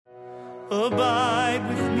Abide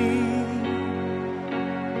with me,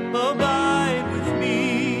 abide with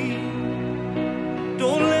me,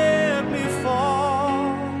 don't let me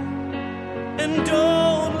fall, and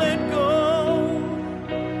don't let go,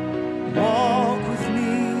 walk with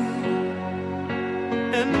me,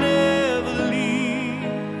 and never leave.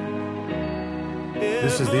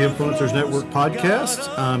 This is the Influencers Network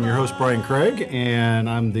podcast. I'm your host, Brian Craig, and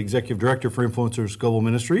I'm the Executive Director for Influencers Global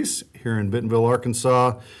Ministries here in Bentonville,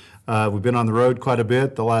 Arkansas. We've been on the road quite a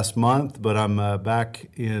bit the last month, but I'm back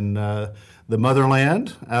in the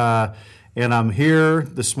motherland. And I'm here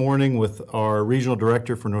this morning with our Regional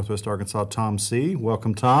Director for Northwest Arkansas, Tom C.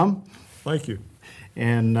 Welcome, Tom. Thank you.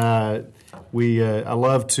 And I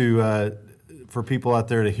love to, for people out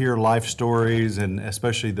there to hear life stories, and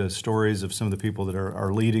especially the stories of some of the people that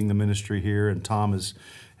are leading the ministry here. And Tom has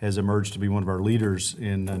emerged to be one of our leaders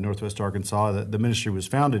in Northwest Arkansas. The ministry was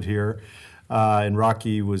founded here. And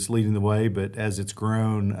Rocky was leading the way, but as it's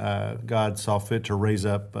grown, God saw fit to raise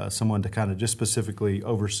up someone to kind of just specifically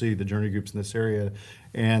oversee the journey groups in this area,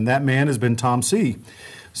 and that man has been Tom C.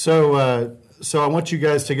 So I want you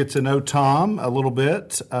guys to get to know Tom a little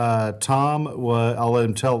bit. Tom, I'll let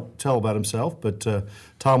him tell about himself, but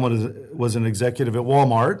Tom was an executive at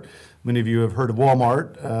Walmart. Many of you have heard of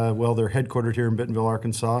Walmart. Well, they're headquartered here in Bentonville,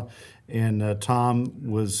 Arkansas. And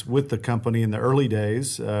Tom was with the company in the early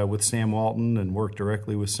days with Sam Walton and worked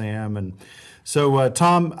directly with Sam. And so,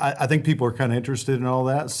 Tom, I think people are kind of interested in all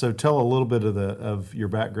that. So tell a little bit of your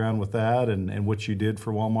background with that and what you did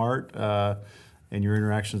for Walmart and your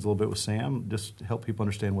interactions a little bit with Sam. Just to help people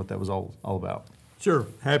understand what that was all about. Sure.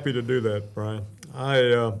 Happy to do that, Brian.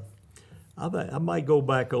 I might go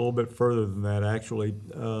back a little bit further than that, actually.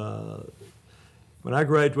 When I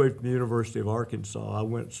graduated from the University of Arkansas, I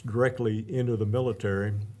went directly into the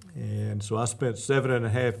military, and so I spent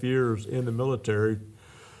 7.5 years in the military,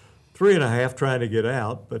 3.5 trying to get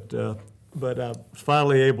out, but I was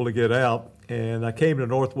finally able to get out, and I came to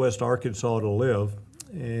Northwest Arkansas to live,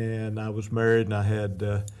 and I was married, and I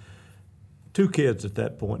had 2 kids at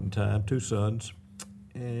that point in time, 2 sons,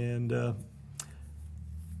 and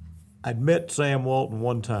I'd met Sam Walton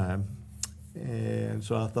one time. And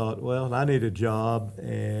so I thought, well, I need a job,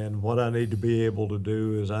 and what I need to be able to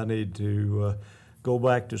do is I need to go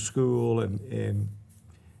back to school and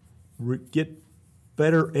get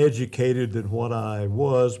better educated than what I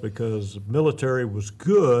was, because the military was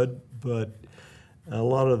good, but a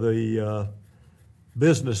lot of the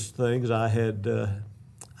business things I had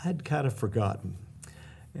kind of forgotten.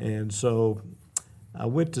 And so I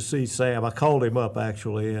went to see Sam. I called him up,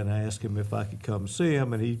 actually, and I asked him if I could come see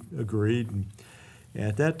him, and he agreed. And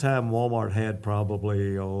at that time, Walmart had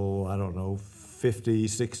probably, 50,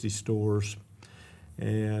 60 stores,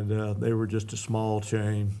 and they were just a small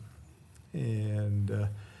chain. And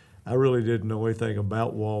I really didn't know anything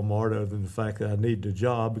about Walmart other than the fact that I needed a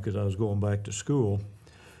job because I was going back to school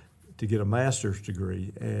to get a master's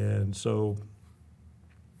degree. And so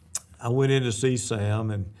I went in to see Sam,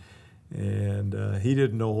 and he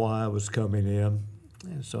didn't know why I was coming in.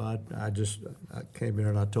 And so I came in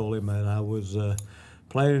and I told him that I was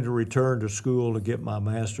planning to return to school to get my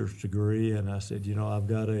master's degree. And I said, I've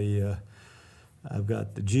got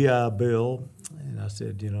the GI Bill, and I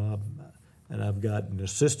said, and I've got an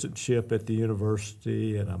assistantship at the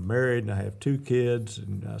university, and I'm married, and I have 2 kids.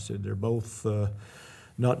 And I said, they're both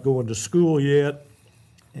not going to school yet.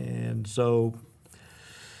 And so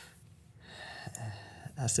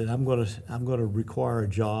I said, I'm going to require a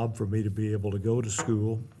job for me to be able to go to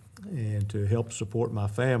school and to help support my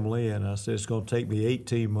family. And I said, it's going to take me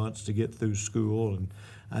 18 months to get through school, and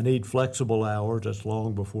I need flexible hours. That's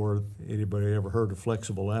long before anybody ever heard of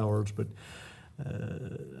flexible hours. But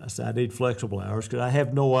I said, I need flexible hours because I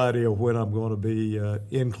have no idea when I'm going to be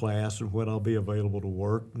in class and when I'll be available to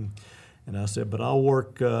work. And I said, but I'll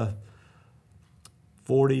work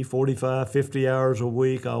 40, 45, 50 hours a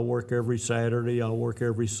week. I'll work every Saturday. I'll work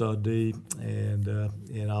every Sunday, and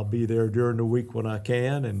I'll be there during the week when I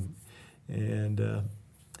can. And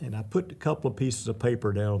I put a couple of pieces of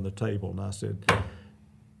paper down on the table, and I said,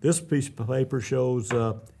 this piece of paper shows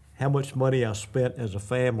how much money I spent as a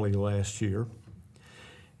family last year.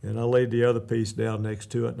 And I laid the other piece down next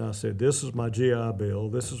to it, and I said, this is my GI Bill.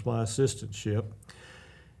 This is my assistantship.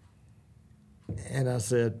 And I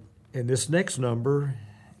said, and this next number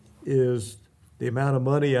is the amount of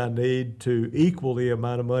money I need to equal the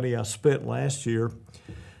amount of money I spent last year.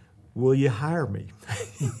 Will you hire me?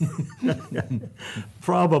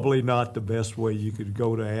 Probably not the best way you could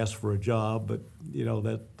go to ask for a job, but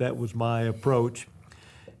that was my approach.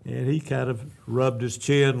 And he kind of rubbed his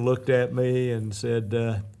chin, looked at me, and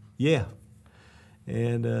said, yeah.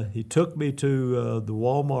 And he took me to the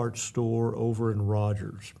Walmart store over in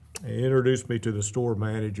Rogers. He introduced me to the store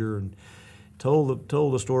manager and told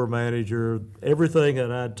the store manager everything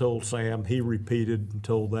that I'd told Sam. He repeated and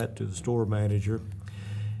told that to the store manager.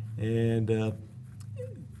 And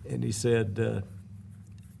he said, now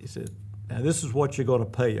this is what you're going to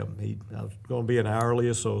pay him. I was going to be an hourly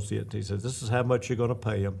associate. He said, this is how much you're going to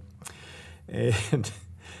pay him.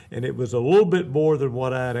 And it was a little bit more than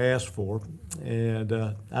what I had asked for.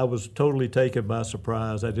 And I was totally taken by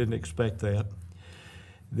surprise. I didn't expect that.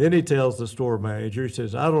 Then he tells the store manager, he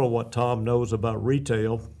says, I don't know what Tom knows about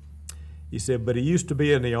retail. He said, but he used to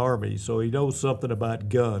be in the Army, so he knows something about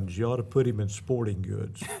guns. You ought to put him in sporting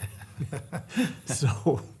goods.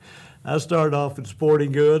 So I started off in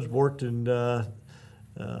sporting goods, worked in,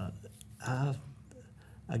 I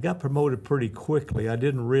got promoted pretty quickly. I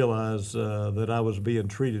didn't realize that I was being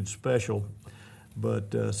treated special,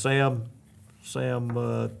 but Sam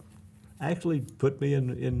actually put me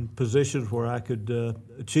in positions where I could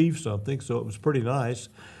achieve something, so it was pretty nice.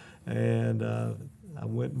 And I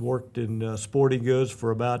went and worked in sporting goods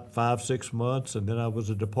for about 5-6 months, and then I was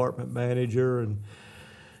a department manager and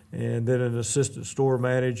then an assistant store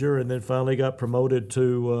manager, and then finally got promoted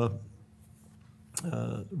to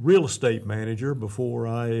real estate manager before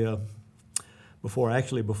I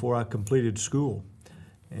completed school.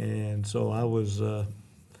 And so I was. In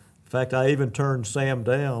fact, I even turned Sam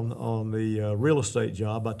down on the real estate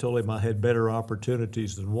job. I told him I had better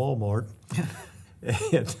opportunities than Walmart,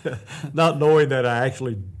 and not knowing that I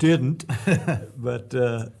actually didn't, but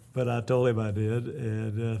I told him I did.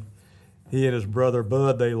 And he and his brother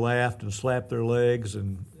Bud, they laughed and slapped their legs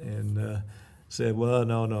and said, "Well,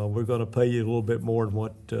 no, we're going to pay you a little bit more than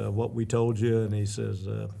what we told you." And he says,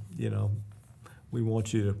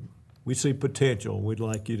 we see potential. We'd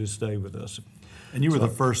like you to stay with us. And you were the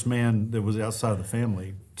first man that was outside of the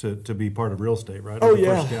family to be part of real estate, right? Oh, the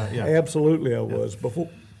yeah. First guy. Yeah, Absolutely I was.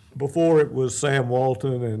 Before it was Sam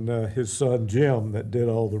Walton and his son Jim that did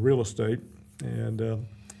all the real estate. And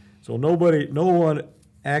so no one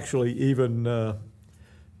actually even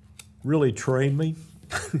really trained me.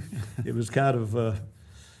 It was kind of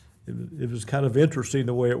interesting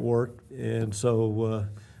the way it worked. And so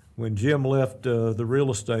when Jim left the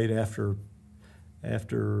real estate after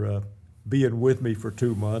being with me for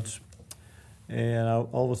 2 months, and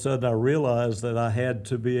all of a sudden I realized that I had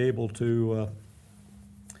to be able to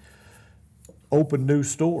open new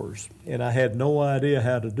stores, and I had no idea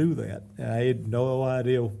how to do that. I had no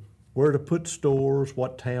idea where to put stores,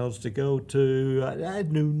 what towns to go to. I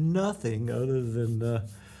knew nothing other than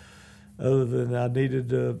I needed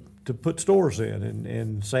to put stores in,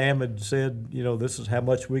 and Sam had said, this is how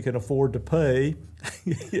much we can afford to pay.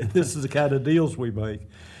 This is the kind of deals we make.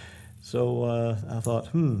 So I thought,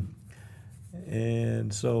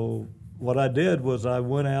 And so what I did was I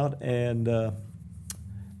went out and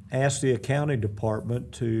asked the accounting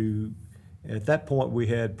department to, at that point we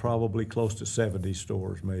had probably close to 70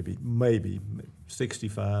 stores, maybe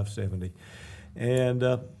 65, 70. And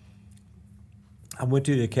I went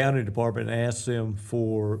to the accounting department and asked them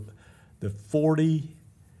for the 40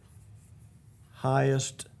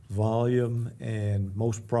 highest volume and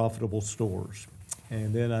most profitable stores.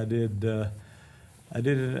 And then I did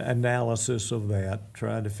an analysis of that,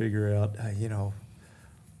 trying to figure out,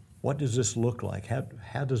 what does this look like?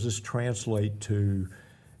 How does this translate to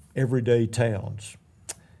everyday towns?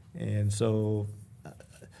 And so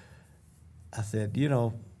I said,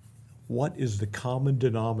 what is the common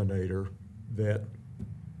denominator that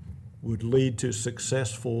would lead to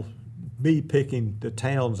me picking the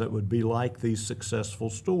towns that would be like these successful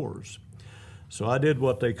stores? So I did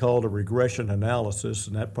what they called a regression analysis,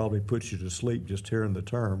 and that probably puts you to sleep just hearing the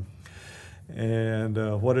term.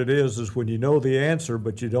 And what it is when you know the answer,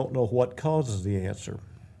 but you don't know what causes the answer.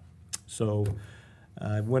 So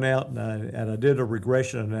I went out and I did a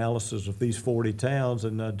regression analysis of these 40 towns,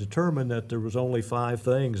 and I determined that there was only 5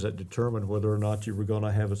 things that determined whether or not you were going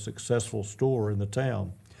to have a successful store in the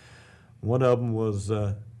town. One of them was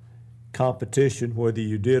competition, whether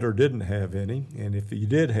you did or didn't have any, and if you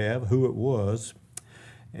did have, who it was.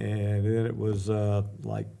 And then it was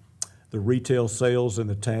like the retail sales in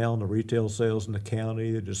the town, the retail sales in the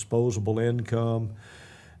county, the disposable income,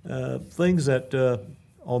 things that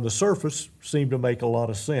on the surface seemed to make a lot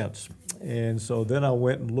of sense. And so then I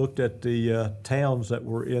went and looked at the towns that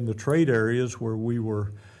were in the trade areas where we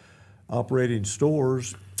were operating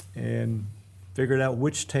stores and figured out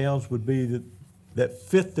which towns would be that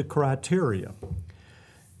fit the criteria.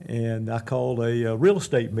 And I called a real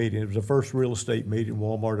estate meeting. It was the first real estate meeting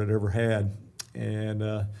Walmart had ever had. And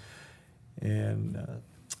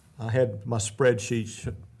I had my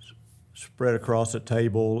spreadsheet spread across the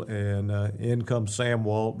table, and in comes Sam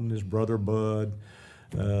Walton, his brother Bud,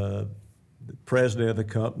 the president of the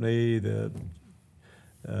company, the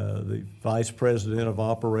vice president of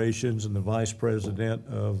operations, and the vice president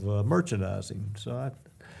of merchandising. So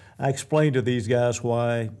I explained to these guys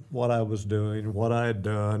what I was doing, what I had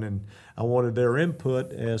done, and I wanted their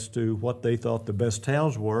input as to what they thought the best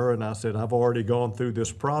towns were. And I said, I've already gone through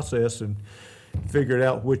this process and figured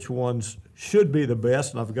out which ones should be the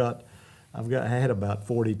best. And I had about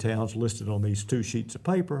 40 towns listed on these 2 sheets of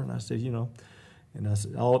paper. And I said, and I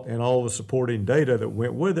said all the supporting data that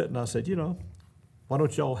went with it. And I said, why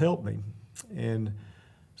don't y'all help me? And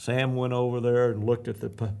Sam went over there and looked at the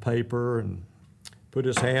paper and put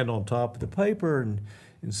his hand on top of the paper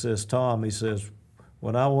and says, Tom, he says,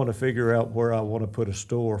 when I want to figure out where I want to put a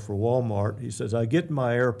store for Walmart, he says, I get in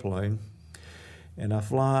my airplane and I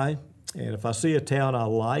fly, and if I see a town I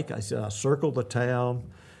like, I circle the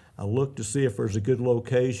town. I look to see if there's a good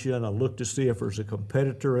location. I look to see if there's a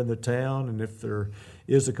competitor in the town, and if there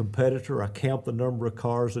is a competitor, I count the number of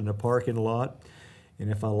cars in the parking lot.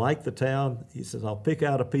 And if I like the town, he says, I'll pick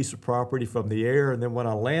out a piece of property from the air, and then when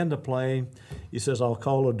I land the plane, he says, I'll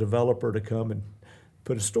call a developer to come and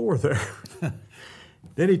put a store there.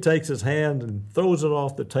 Then he takes his hand and throws it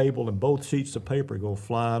off the table, and both sheets of paper go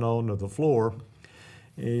flying onto the floor.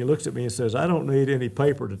 And he looks at me and says, I don't need any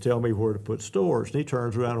paper to tell me where to put stores. And he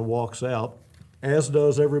turns around and walks out, as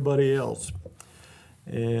does everybody else.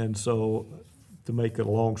 And so, to make it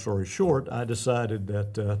a long story short, I decided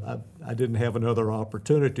that I didn't have another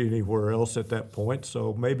opportunity anywhere else at that point,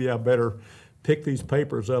 so maybe I better pick these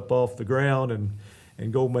papers up off the ground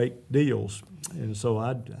and go make deals. And so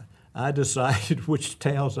I decided which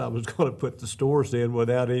towns I was going to put the stores in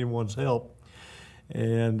without anyone's help.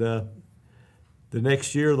 And the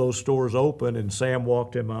next year, those stores opened, and Sam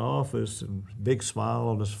walked in my office, and big smile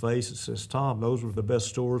on his face, and says, Tom, those were the best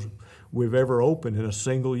stores we've ever opened in a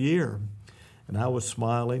single year. And I was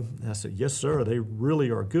smiling. And I said, yes, sir, they really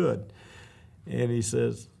are good. And he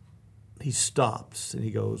says, he stops, and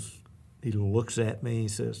he looks at me, and he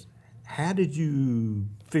says, how did you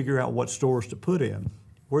figure out what stores to put in?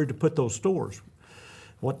 Where to put those stores?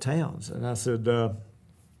 What towns? And I said,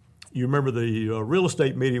 you remember the real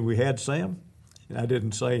estate meeting we had, Sam? And I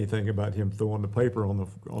didn't say anything about him throwing the paper on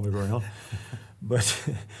the ground. But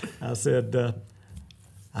I said,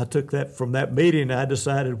 I took that from that meeting, I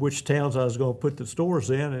decided which towns I was going to put the stores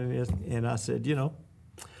in, and I said,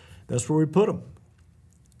 that's where we put them.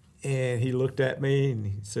 And he looked at me and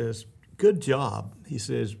he says, good job. He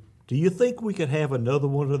says, do you think we could have another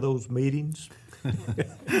one of those meetings?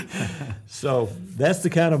 So that's the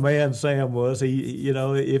kind of man Sam was. He,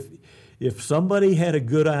 if somebody had a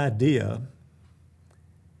good idea,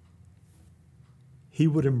 he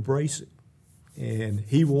would embrace it. And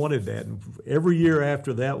he wanted that. And every year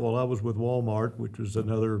after that, while I was with Walmart, which was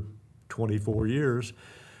another 24 years,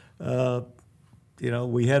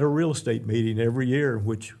 we had a real estate meeting every year,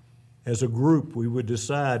 which, as a group, we would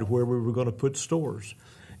decide where we were going to put stores.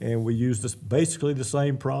 And we used basically the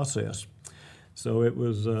same process. So it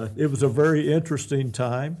was a very interesting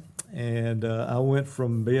time. And I went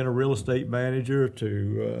from being a real estate manager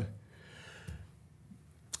to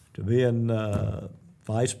being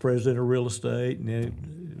vice president of real estate, and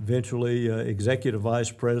then eventually executive vice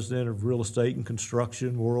president of real estate and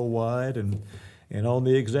construction worldwide, and on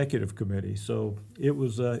the executive committee. So it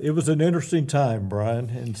was an interesting time, Brian.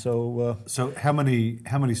 And so so how many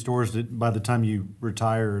stores by the time you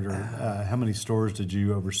retired, or how many stores did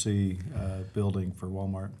you oversee building for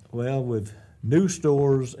Walmart? Well, with new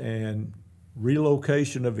stores and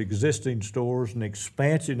relocation of existing stores and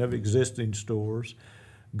expansion of existing stores,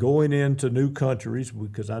 going into new countries,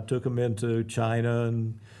 because I took them into China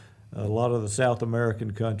and a lot of the South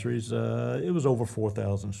American countries, it was over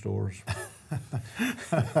 4,000 stores.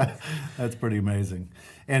 That's pretty amazing.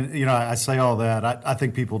 And, I say all that. I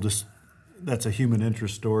think people that's a human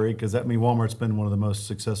interest story, because Walmart's been one of the most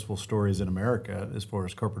successful stories in America as far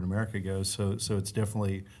as corporate America goes. So it's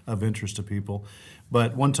definitely of interest to people.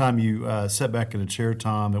 But one time you sat back in a chair,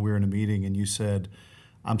 Tom, and we were in a meeting, and you said,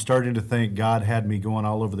 I'm starting to think God had me going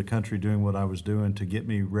all over the country doing what I was doing to get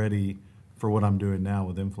me ready for what I'm doing now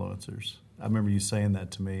with influencers. I remember you saying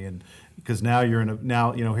that to me, and because now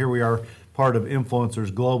here we are, part of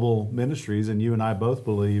Influencers Global Ministries, and you and I both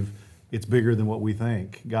believe it's bigger than what we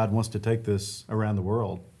think. God wants to take this around the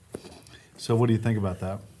world. So what do you think about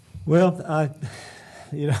that? Well,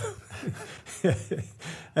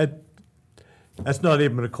 that's not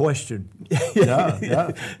even a question.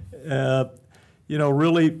 Yeah.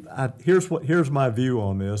 Really, here's my view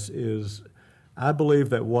on this is I believe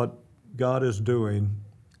that what God is doing,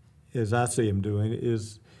 as I see Him doing,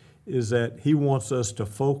 is that He wants us to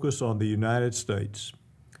focus on the United States.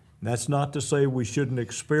 And that's not to say we shouldn't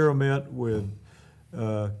experiment with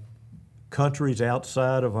countries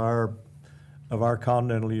outside of our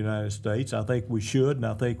continental United States. I think we should, and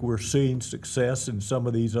I think we're seeing success in some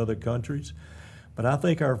of these other countries. But I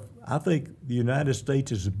think the United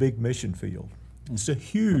States is a big mission field. It's a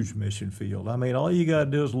huge mission field. I mean, all you got to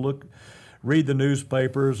do is read the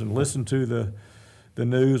newspapers and listen to the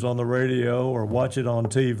news on the radio or watch it on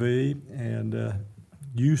TV, and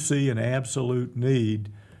you see an absolute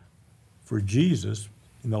need for Jesus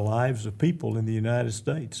in the lives of people in the United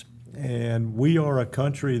States. And we are a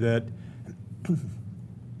country that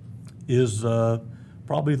is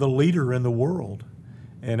probably the leader in the world.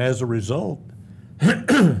 And as a result,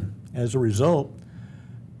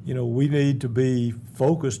 we need to be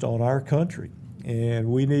focused on our country. And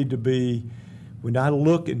we need to be, when I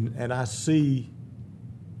look and I see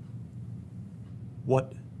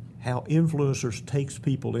how influencers takes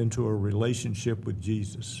people into a relationship with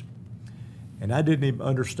Jesus. And I didn't even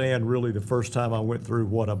understand really the first time I went through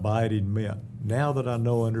what abiding meant. Now that I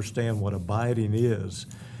understand what abiding is,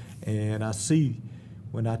 and I see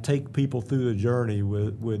when I take people through the journey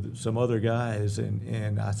with some other guys,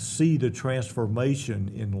 and I see the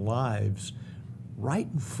transformation in lives right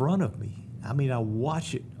in front of me. I mean, I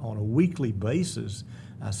watch it on a weekly basis.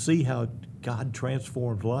 I see how God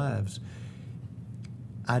transforms lives.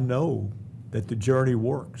 I know that the journey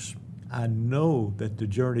works. I know that the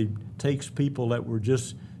journey takes people that were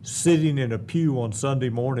just sitting in a pew on Sunday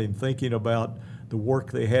morning thinking about the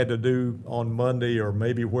work they had to do on Monday, or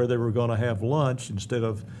maybe where they were going to have lunch, instead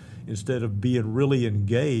of being really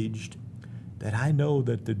engaged. That I know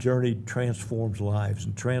that the journey transforms lives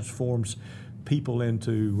and transforms people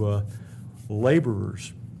into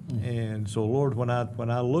laborers. And so, Lord, when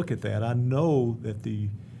I look at that, I know that the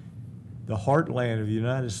heartland of the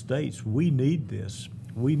United States, we need this.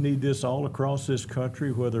 We need this all across this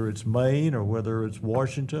country, whether it's Maine or whether it's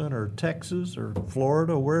Washington or Texas or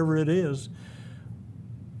Florida, wherever it is.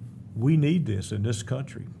 We need this in this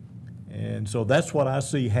country. And so that's what I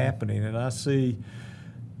see happening. And I see,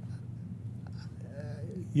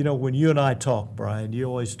 when you and I talk, Brian, you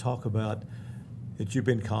always talk about that you've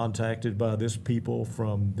been contacted by this people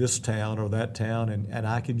from this town or that town. And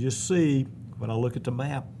I can just see, when I look at the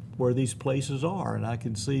map, where these places are. And I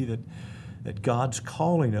can see that God's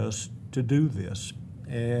calling us to do this.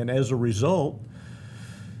 And as a result,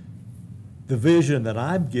 the vision that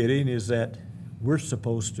I'm getting is that we're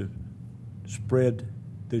supposed to spread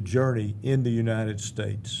the journey in the United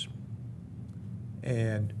States.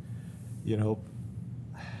 And,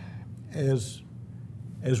 as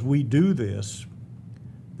we do this,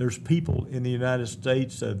 there's people in the United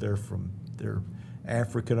States that they're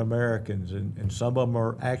African Americans, and some of them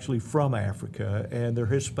are actually from Africa, and they're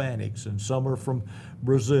Hispanics, and some are from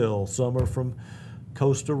Brazil, some are from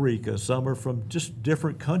Costa Rica, some are from just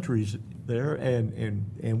different countries there,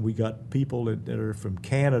 and we got people that are from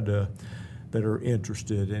Canada that are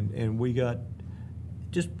interested, and we got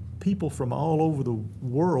just people from all over the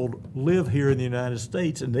world live here in the United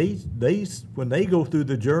States, and they when they go through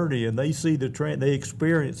the journey and they see they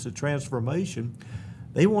experience the transformation,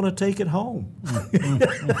 they want to take it home.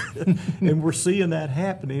 And we're seeing that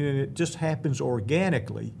happening, and it just happens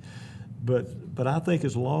organically. But I think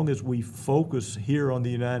as long as we focus here on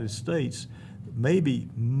the United States, maybe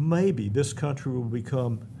this country will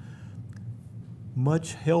become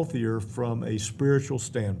much healthier from a spiritual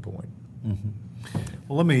standpoint. Mm-hmm.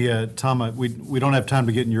 Well, let me, Tom, we don't have time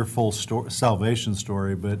to get in your full salvation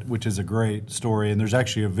story, which is a great story, and there's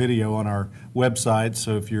actually a video on our website,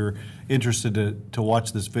 so if you're interested to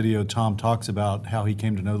watch this video, Tom talks about how he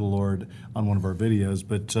came to know the Lord on one of our videos.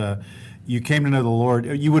 But you came to know the Lord.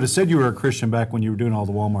 You would have said you were a Christian back when you were doing all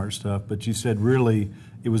the Walmart stuff, but you said really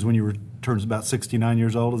it was when you turned about 69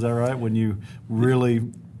 years old, is that right? When you really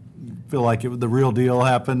feel like the real deal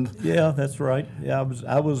happened? Yeah, that's right. Yeah,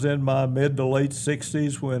 I was in my mid to late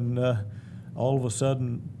 60s when all of a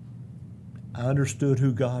sudden I understood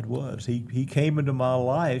who God was. He came into my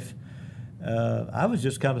life. I was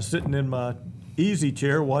just kind of sitting in my easy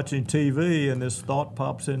chair watching TV, and this thought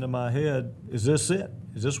pops into my head: is this it?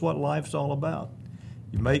 Is this what life's all about?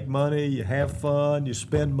 You make money, you have fun, you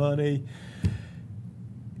spend money,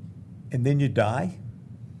 and then you die?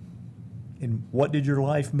 And what did your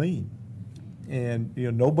life mean? And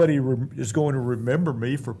nobody is going to remember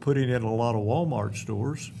me for putting in a lot of Walmart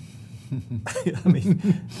stores.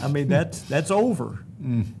 I mean that's over.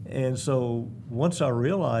 And so once I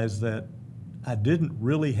realized that I didn't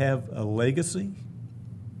really have a legacy,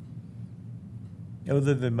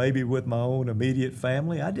 other than maybe with my own immediate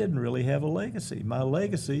family, I didn't really have a legacy. My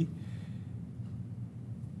legacy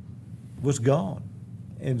was gone.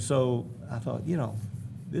 And so I thought,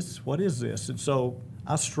 what is this? And so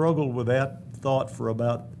I struggled with that thought for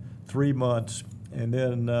about 3 months. And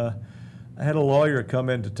then I had a lawyer come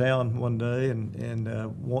into town one day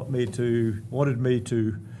and wanted me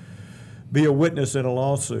to be a witness in a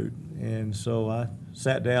lawsuit. And so I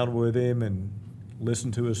sat down with him and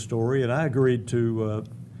listened to his story, and I agreed to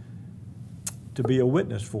be a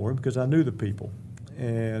witness for him because I knew the people.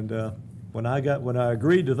 And when I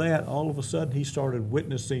agreed to that, all of a sudden he started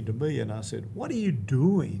witnessing to me, and I said, "What are you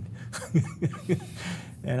doing?"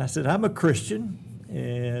 And I said, "I'm a Christian."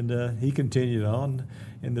 And he continued on,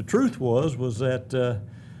 and the truth was that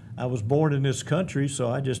I was born in this country, so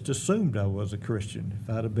I just assumed I was a Christian. If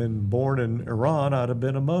I'd have been born in Iran, I'd have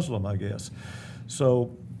been a Muslim, I guess.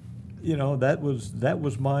 So, that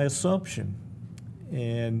was my assumption.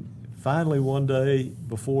 And finally, one day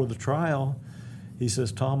before the trial, he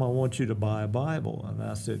says, "Tom, I want you to buy a Bible." And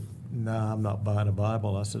I said, "No, I'm not buying a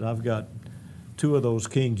Bible." I said, "I've got 2 of those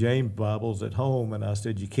King James Bibles at home." And I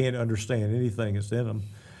said, "You can't understand anything that's in them."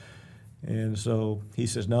 And so he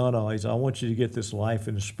says, no, he says, "I want you to get this Life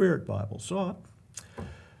in the Spirit Bible." So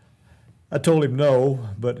I told him no,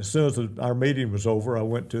 but as soon as our meeting was over, I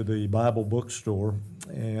went to the Bible bookstore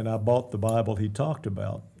and I bought the Bible he talked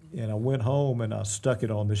about. And I went home and I stuck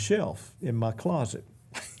it on the shelf in my closet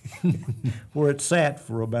where it sat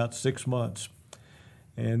for about 6 months.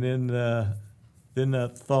 And then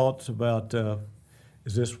that thoughts about,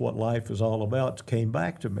 is this what life is all about, came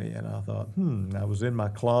back to me. And I thought, I was in my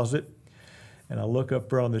closet. And I look up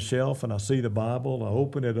there on the shelf and I see the Bible. I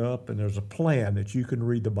open it up and there's a plan that you can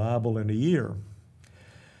read the Bible in a year.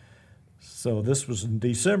 So this was in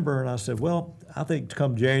December, and I said, well, I think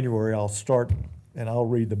come January I'll start and I'll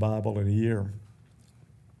read the Bible in a year.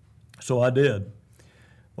 So I did.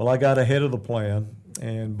 Well, I got ahead of the plan,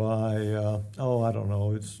 and by, I don't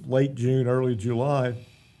know, it's late June, early July,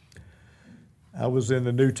 I was in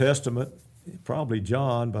the New Testament, probably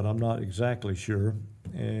John, but I'm not exactly sure.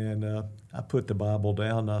 And I put the Bible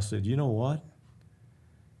down and I said, you know what?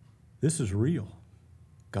 This is real.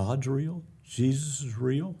 God's real. Jesus is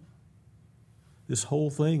real. This whole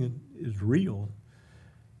thing is real.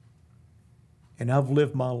 And I've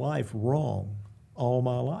lived my life wrong all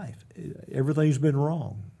my life. Everything's been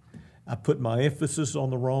wrong. I put my emphasis on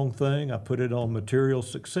the wrong thing. I put it on material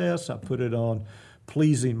success. I put it on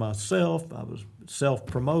pleasing myself. I was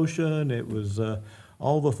self-promotion. It was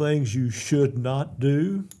all the things you should not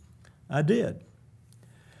do. I did.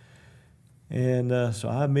 And so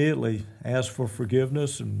I immediately asked for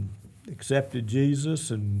forgiveness and accepted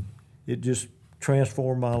Jesus, and it just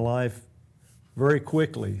transformed my life very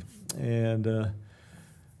quickly. And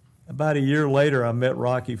about a year later, I met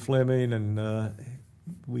Rocky Fleming, and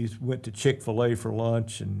we went to Chick-fil-A for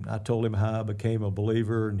lunch, and I told him how I became a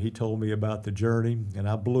believer, and he told me about the journey, and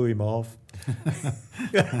I blew him off.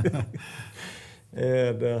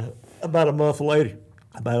 And about a month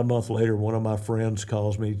later, one of my friends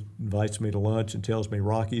calls me, invites me to lunch, and tells me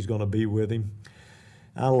Rocky's going to be with him.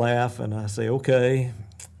 I laugh, and I say, okay.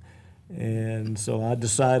 And so I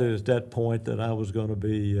decided at that point that I was going to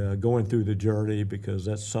be going through the journey because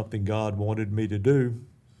that's something God wanted me to do.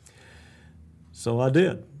 So I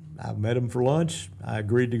did. I met him for lunch. I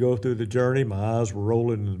agreed to go through the journey. My eyes were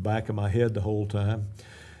rolling in the back of my head the whole time.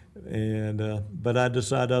 And but I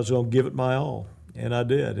decided I was going to give it my all, and I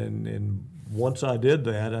did. And once I did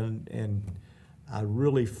that, and I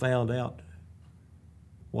really found out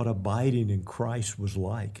what abiding in Christ was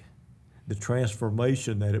like, the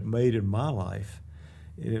transformation that it made in my life.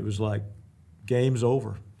 And it was like, game's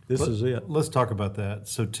over. This is it. Let's talk about that.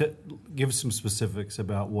 So give us some specifics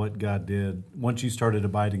about what God did once you started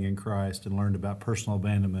abiding in Christ and learned about personal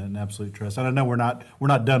abandonment and absolute trust. And I know we're not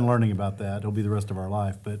done learning about that. It'll be the rest of our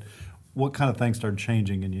life. But what kind of things started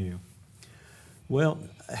changing in you? Well,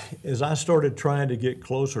 as I started trying to get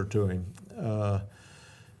closer to him,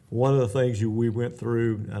 one of the things we went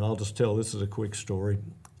through, and I'll just tell this is a quick story.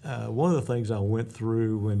 One of the things I went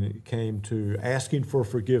through when it came to asking for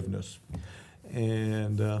forgiveness,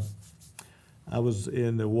 and I was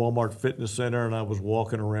in the Walmart Fitness Center, and I was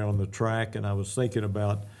walking around the track, and I was thinking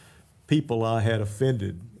about people I had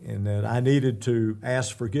offended and that I needed to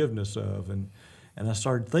ask forgiveness of. And I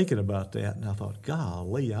started thinking about that, and I thought,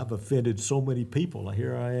 golly, I've offended so many people.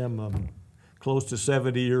 Here I am, I'm close to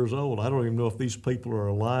 70 years old. I don't even know if these people are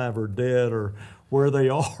alive or dead or where they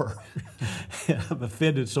are. I've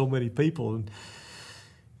offended so many people. And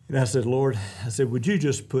I said, Lord, would you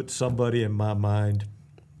just put somebody in my mind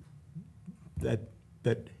that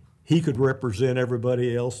he could represent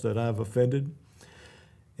everybody else that I've offended.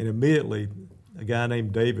 And immediately, a guy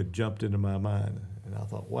named David jumped into my mind. And I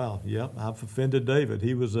thought, wow, yep, I've offended David.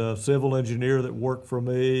 He was a civil engineer that worked for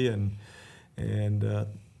me, and I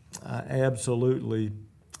absolutely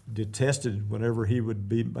detested whenever he would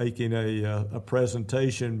be making a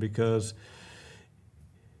presentation, because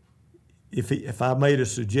if I made a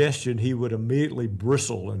suggestion, he would immediately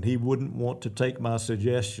bristle, and he wouldn't want to take my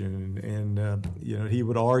suggestion, and he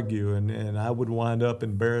would argue, and I would wind up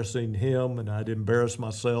embarrassing him, and I'd embarrass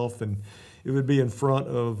myself, and it would be in front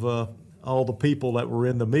of all the people that were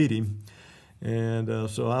in the meeting, and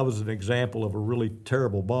so I was an example of a really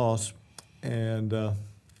terrible boss, and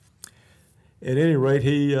at any rate,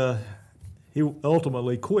 he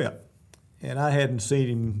ultimately quit. And I hadn't seen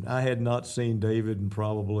him. I had not seen David in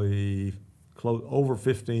probably over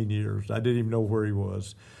 15 years. I didn't even know where he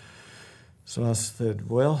was. So I said,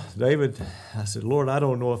 well, David, I said, Lord, I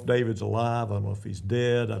don't know if David's alive. I don't know if he's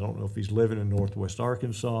dead. I don't know if he's living in Northwest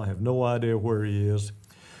Arkansas. I have no idea where he is.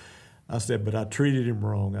 I said, but I treated him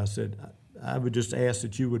wrong. I said, I would just ask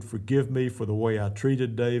that you would forgive me for the way I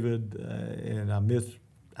treated David, and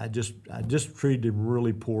I just treated him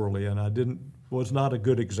really poorly, and was not a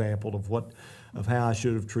good example of how I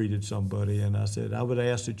should have treated somebody. And I said, I would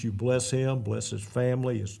ask that you bless him, bless his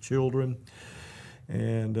family, his children,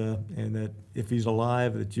 and that if he's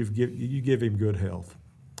alive, that you give him good health.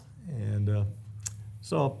 And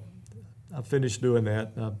so I finished doing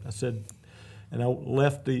that. I said, and I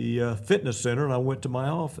left the fitness center, and I went to my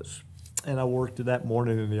office. And I worked that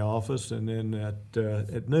morning in the office, and then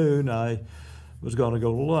at noon I was going to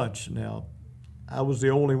go to lunch. Now, I was the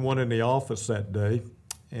only one in the office that day,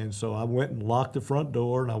 and so I went and locked the front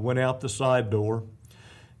door, and I went out the side door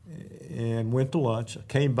and went to lunch. I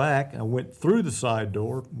came back, I went through the side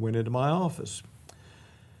door, went into my office.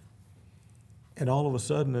 And all of a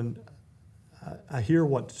sudden, I hear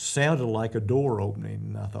what sounded like a door opening,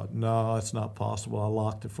 and I thought, no, it's not possible. I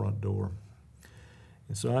locked the front door.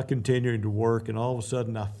 And so I continued to work, and all of a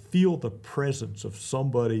sudden I feel the presence of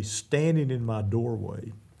somebody standing in my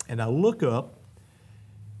doorway. And I look up,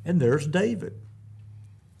 and there's David.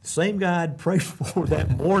 Same guy I'd prayed for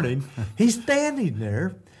that morning. He's standing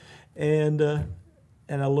there, and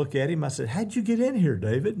I look at him. I said, how'd you get in here,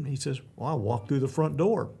 David? And he says, well, I walked through the front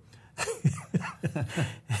door.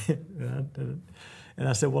 And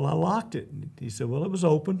I said, well, I locked it. And he said, well, it was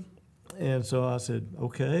open. And so I said,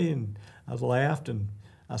 okay, and I laughed, and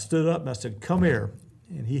I stood up, and I said, come here.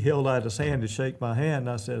 And he held out his hand to shake my hand. And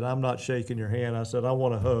I said, I'm not shaking your hand. I said, I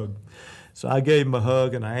want a hug. So I gave him a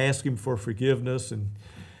hug, and I asked him for forgiveness, and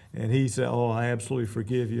he said, oh, I absolutely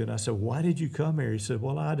forgive you. And I said, why did you come here? He said,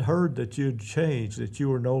 well, I'd heard that you'd changed, that you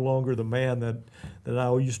were no longer the man that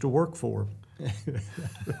I used to work for.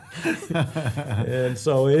 And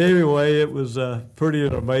so anyway, it was a pretty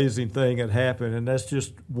amazing thing that happened, and that's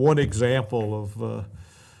just one example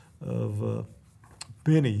of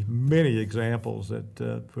many examples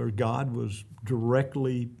that where God was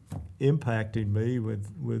directly impacting me with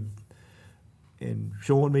and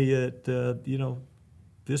showing me that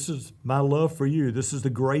this is my love for you. This is the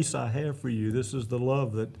grace I have for you. This is the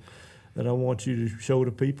love that I want you to show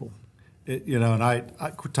to people. And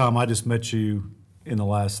Tom, I just met you in the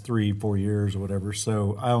last 3-4 years or whatever,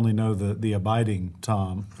 so I only know the abiding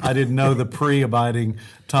Tom. I didn't know the pre-abiding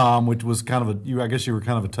Tom, which was kind of I guess you were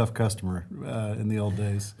kind of a tough customer in the old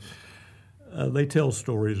days. They tell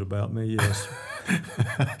stories about me, yes.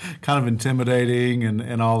 Kind of intimidating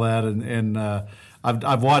and all that, and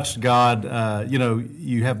I've watched God.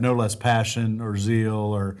 You have no less passion or zeal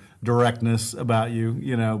or directness about you,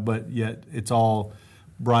 but yet it's all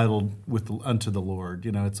bridled unto the Lord.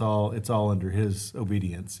 It's all under His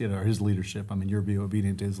obedience, or His leadership. I mean, you're being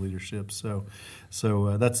obedient to His leadership. So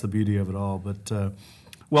that's the beauty of it all. But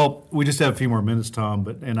well, we just have a few more minutes, Tom.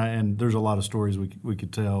 And there's a lot of stories we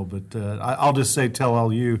could tell. But I'll just tell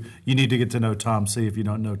all you need to get to know Tom C. if you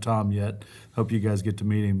don't know Tom yet. Hope you guys get to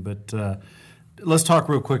meet him. But let's talk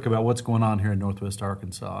real quick about what's going on here in Northwest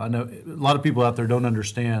Arkansas. I know a lot of people out there don't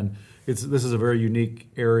understand. This is a very unique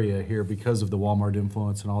area here because of the Walmart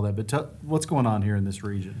influence and all that. But what's going on here in this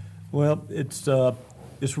region? Well, it's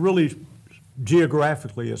really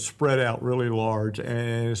geographically it's spread out really large,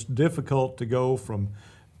 and it's difficult to go from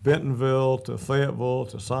Bentonville to Fayetteville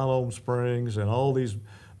to Siloam Springs and all these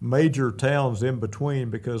major towns in between,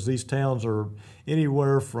 because these towns are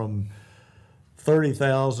anywhere from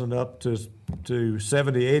 30,000 up to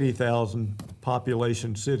 70, 80,000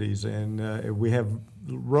 population cities, and we have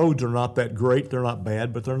roads are not that great. They're not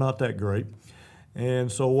bad, but they're not that great.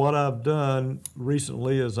 And so what I've done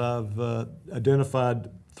recently is I've identified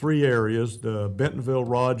three areas: the Bentonville,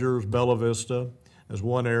 Rogers, Bella Vista as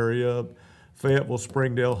one area, Fayetteville,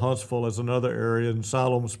 Springdale, Huntsville as another area, and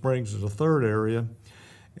Siloam Springs as a third area.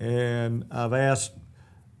 And I've asked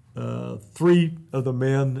three of the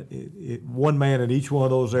men, one man in each one of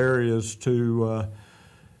those areas, to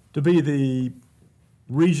be the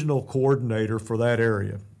regional coordinator for that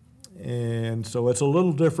area. And so it's a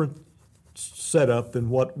little different setup than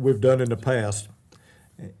what we've done in the past.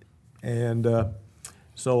 And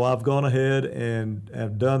so I've gone ahead and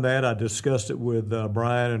have done that. I discussed it with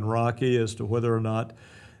Brian and Rocky as to whether or not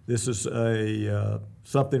this is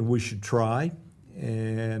something we should try.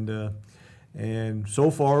 And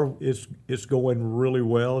so far, it's going really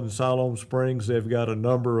well. In Siloam Springs, they've got a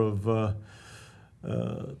number of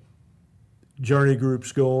journey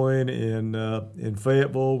groups going. In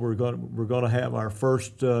Fayetteville, we're going to have our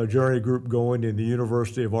first journey group going in the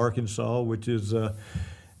University of Arkansas, which is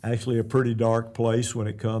actually a pretty dark place when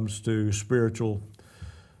it comes to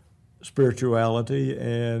spirituality.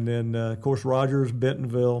 And then, of course, Rogers,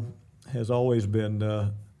 Bentonville has always been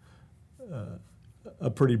a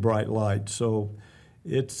pretty bright light. So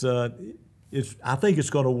I think it's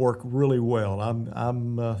going to work really well.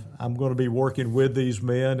 I'm going to be working with these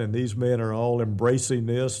men, and these men are all embracing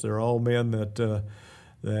this. They're all men that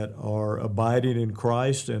are abiding in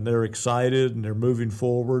Christ, and they're excited and they're moving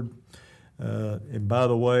forward. And by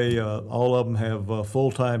the way, all of them have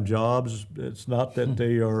full-time jobs. It's not that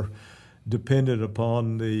they are dependent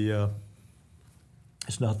upon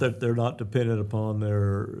it's not that they're not dependent upon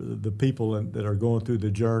the people that are going through the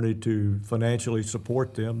journey to financially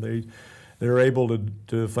support them. They're able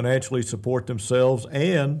to financially support themselves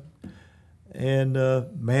and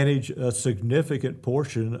manage a significant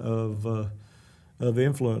portion of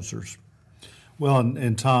influencers. Well,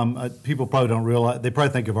 and Tom, people probably don't realize, they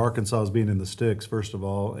probably think of Arkansas as being in the sticks, first of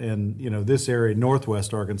all. And, this area,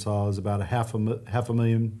 northwest Arkansas, is about half a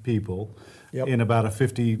million people in about a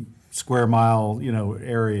 50 square mile,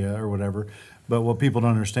 area or whatever. But what people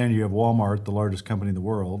don't understand, you have Walmart, the largest company in the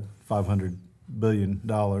world, $500 billion,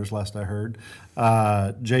 last I heard.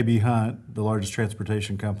 J.B. Hunt, the largest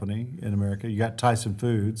transportation company in America. You got Tyson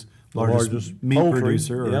Foods, largest meat poultry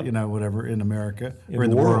producer, or whatever in America or in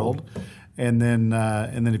the world. And then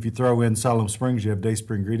if you throw in Siloam Springs, you have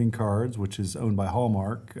Dayspring Greeting Cards, which is owned by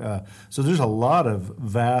Hallmark. So there's a lot of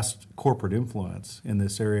vast corporate influence in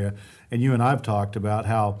this area. And you and I have talked about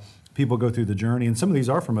how people go through the journey, and some of these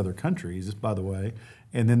are from other countries, by the way,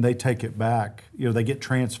 and then they take it back. They get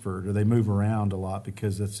transferred or they move around a lot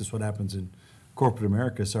because that's just what happens in corporate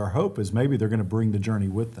America. So our hope is maybe they're going to bring the journey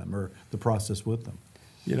with them or the process with them.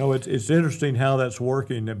 It's interesting how that's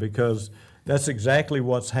working, because that's exactly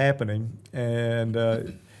what's happening, and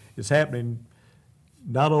it's happening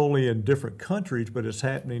not only in different countries, but it's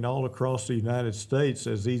happening all across the United States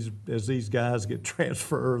as these guys get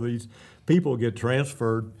transferred, these people get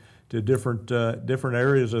transferred to different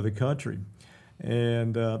areas of the country.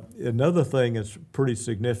 And another thing that's pretty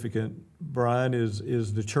significant, Brian,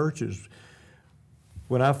 is the churches.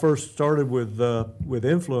 When I first started with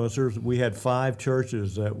influencers, we had 5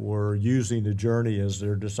 churches that were using the journey as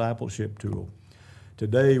their discipleship tool.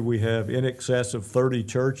 Today, we have in excess of 30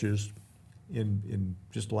 churches. In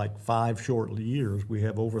just like 5 short years, we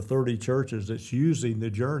have over 30 churches that's using the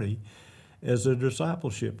journey as a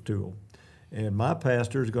discipleship tool. And my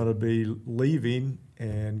pastor is going to be leaving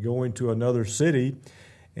and going to another city,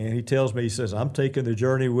 and he tells me, he says, "I'm taking the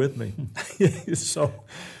journey with me."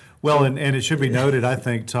 Well, and it should be noted, I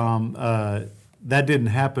think, Tom, that didn't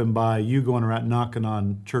happen by you going around knocking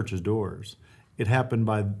on churches' doors. It happened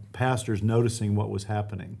by pastors noticing what was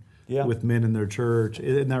happening with men in their church.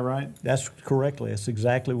 Isn't that right? That's correctly. That's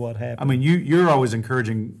exactly what happened. I mean, you're always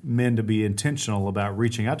encouraging men to be intentional about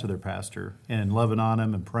reaching out to their pastor and loving on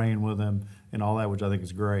him and praying with him and all that, which I think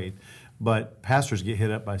is great. But pastors get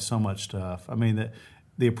hit up by so much stuff. I mean,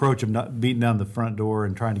 the approach of not beating down the front door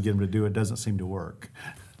and trying to get them to do it doesn't seem to work.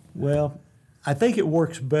 Well, I think it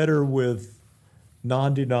works better with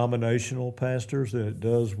non-denominational pastors than it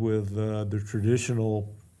does with the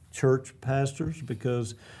traditional church pastors,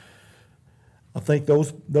 because I think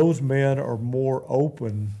those men are more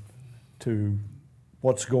open to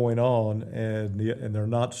what's going on, and they're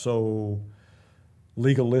not so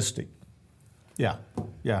legalistic. Yeah.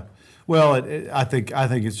 Well, I think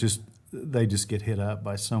it's just they just get hit up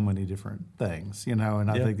by so many different things, and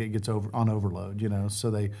I think it gets on overload,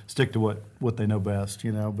 so they stick to what they know best,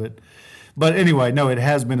 But anyway, no, it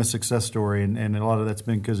has been a success story, and a lot of that's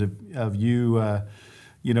been because of you,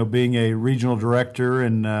 being a regional director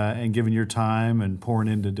and giving your time and pouring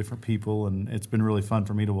into different people, and it's been really fun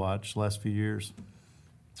for me to watch the last few years.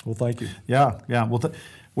 Well, thank you. Yeah. Well,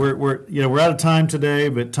 we're out of time today,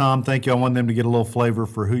 but Tom, thank you. I want them to get a little flavor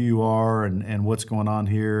for who you are and what's going on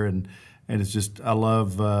here, and it's just I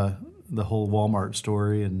love the whole Walmart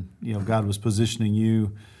story, and God was positioning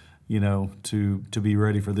you, to be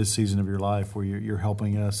ready for this season of your life where you're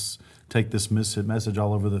helping us take this message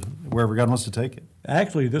all over wherever God wants to take it.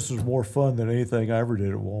 Actually, this is more fun than anything I ever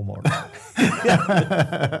did at Walmart.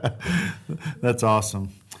 That's awesome.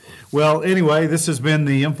 Well, anyway, this has been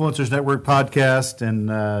the Influencers Network podcast,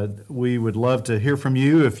 and we would love to hear from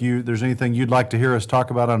you. If there's anything you'd like to hear us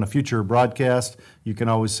talk about on a future broadcast, you can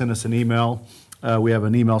always send us an email. We have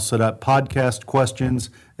an email set up,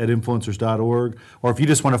 podcastquestions@influencers.org. Or if you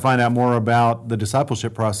just want to find out more about the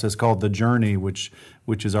discipleship process called The Journey, which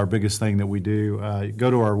is our biggest thing that we do, go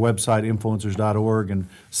to our website, influencers.org, and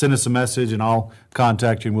send us a message, and I'll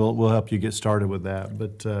contact you, and we'll help you get started with that.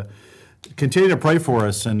 But continue to pray for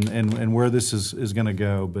us and where this is going to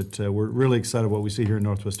go. But we're really excited what we see here in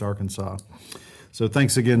Northwest Arkansas. So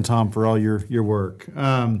thanks again, Tom, for all your work.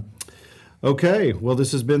 Okay, well,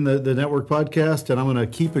 this has been the Network Podcast, and I'm going to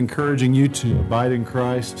keep encouraging you to abide in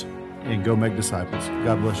Christ and go make disciples.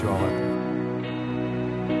 God bless you all out there.